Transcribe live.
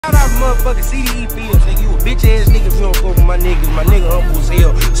motherfucking CDE pills, nigga. You a bitch ass nigga if you don't fuck with my niggas. My nigga humble as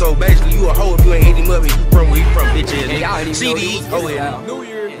hell. So basically, you a hoe if you ain't hit him up and you from where he from, bitch ass nigga. CDE, go ahead. New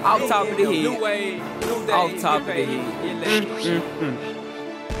Year, off top of the head. New wave, new day, off top of the head.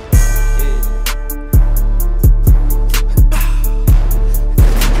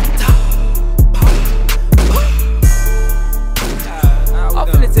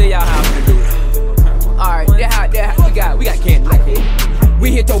 Tell y'all how I'm gonna do it. Alright, we got candy like that.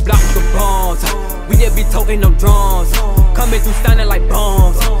 We hit your block with the bombs. We just be toting them drums. Coming through standing like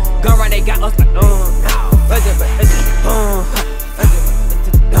bombs. Gun right, they got us like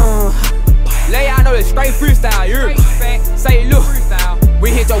Lay out know the straight freestyle, you say look.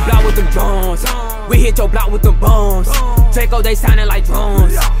 We hit your block with them drums. We hit your block with them bombs. Draco, they sounding like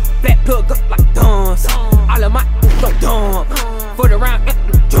drums. Black plug up like dumbs. All of my so dumb. For the round,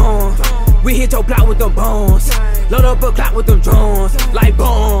 drum. We hit your block with them bombs. Load up a clock with them drums. Like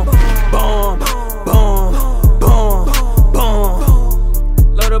boom, boom, boom, boom,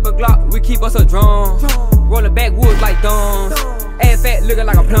 boom. Load up a Glock, we keep us a drum. Rolling backwoods like thumbs. Ass fat looking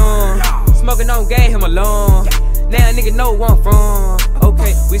like a plum. Smoking on game, him alone. Now a nigga know where I'm from.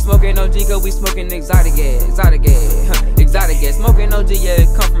 Okay, we smoking OG cause we smoking exotic gas, exotic gas, exotic gas. Smoking OG, yeah, it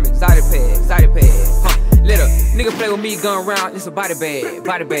come from exotic pad, Let a nigga play with me, gun round, it's a body bag,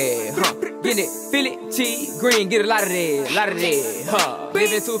 Get it, feel it, cheese, green, get a lot of that,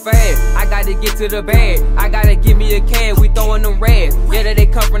 Living too fast, I gotta get to the bag. I gotta give me a can, we throwing them rags. Yeah, that they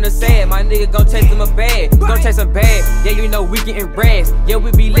come from the sad, my nigga gon' chase them a bag. Gon' chase them bad, yeah, you know we getting rags. Yeah,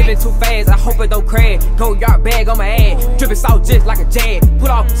 we be living too fast, I hope it don't crash. Go yard bag on my ass, drippin' salt just like a jag. Put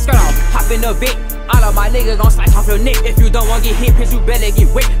off, skirt off, hop in the bit. All of my niggas gon' slice off your neck. If you don't wanna get hit, bitch, you better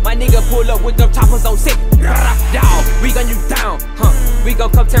get wet. My nigga pull up with them choppers on sick. Dawg, we gun you down, We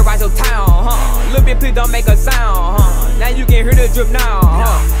gon' come terrorize your town, Little bit, please don't make a sound, Now you can hear the drip now,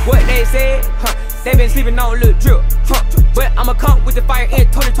 What they said, they been sleeping on little drip, But I'ma come with the fire in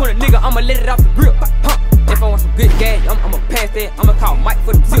 2020, nigga, I'ma let it off the grip, If I want some good gas, I'ma pass that. I'ma call Mike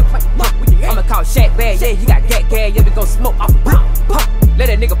for the zip. I'ma call Shaq bad, yeah, he got gas, yeah, we gon' smoke off the rip. Let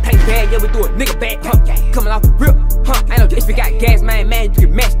that nigga play bad, yeah, we do a nigga bad, coming off the rip, Ain't no if you got gas, man, you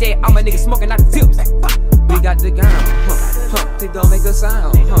can match that. All my niggas smoking out the tips. We got the gun, they don't make a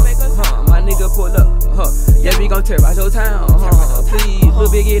sound, My nigga pull up, yeah, we gon' terrorize your town, Please,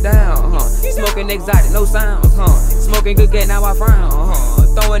 little bit get down, Smoking exotic, no sounds, Smoking good gas, now I frown,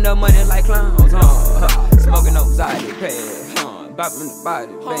 Throwing up money like clowns, Smoking no exotic pad, bopping the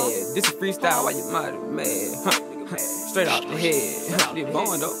body bad. This is freestyle while your body mad, Straight off the head, this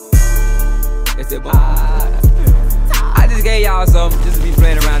bone though, it's that bone. I just gave y'all some just to be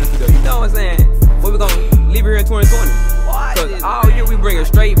playing around this video, you know what I'm saying? What we gonna leave here in 2020? Cause all year we bringin'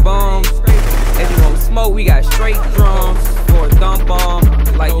 straight bombs. If you want smoke, we got straight drums for a dumb bomb.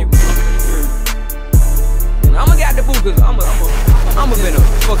 Like you. And I'ma get out the booth cause I'ma finna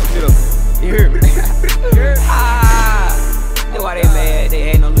fuck some shit up. You hear me? That's why they mad. They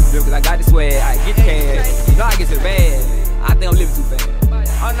ain't no little drip cause I got this swag. I get the cash. You know I get to the bad. I think I'm living too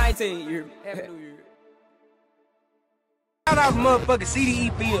fast. I'm 19, you hear me? Happy New Year. Shout out motherfucking CDE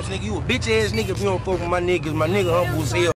pills, nigga. You a bitch ass nigga if you don't fuck with my niggas. My nigga humble as hell.